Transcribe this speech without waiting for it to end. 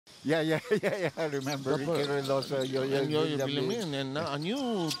Yeah, yeah, yeah, yeah. I remember Ricky Relosa, And Yo-Yo Bilimin, and a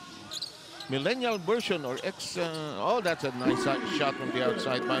new millennial version or X. Oh, that's a nice shot from the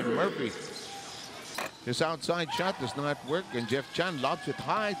outside by Murphy. His outside shot does not work, and Jeff Chan lobs it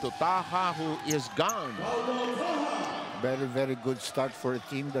high to Taha, who is gone. Very, very good start for a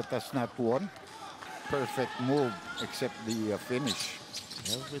team that has not won. Perfect move, except the finish.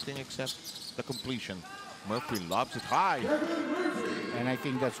 Everything except the completion. Murphy lobs it high. And I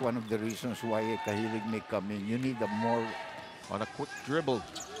think that's one of the reasons why a Kahilig may come in. You need a more... On a quick dribble.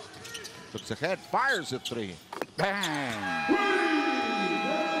 Looks ahead, fires at three. Bang!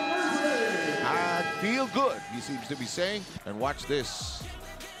 I feel good, he seems to be saying. And watch this.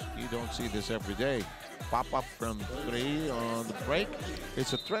 You don't see this every day. Pop up from three on the break.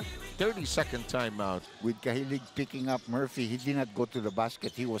 It's a 30-second timeout. With Kahilig picking up Murphy, he did not go to the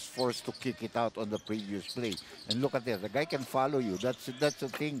basket. He was forced to kick it out on the previous play. And look at this. The guy can follow you. That's the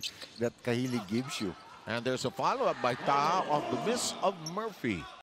thing that Kahilig gives you. And there's a follow-up by Taha off the miss of Murphy.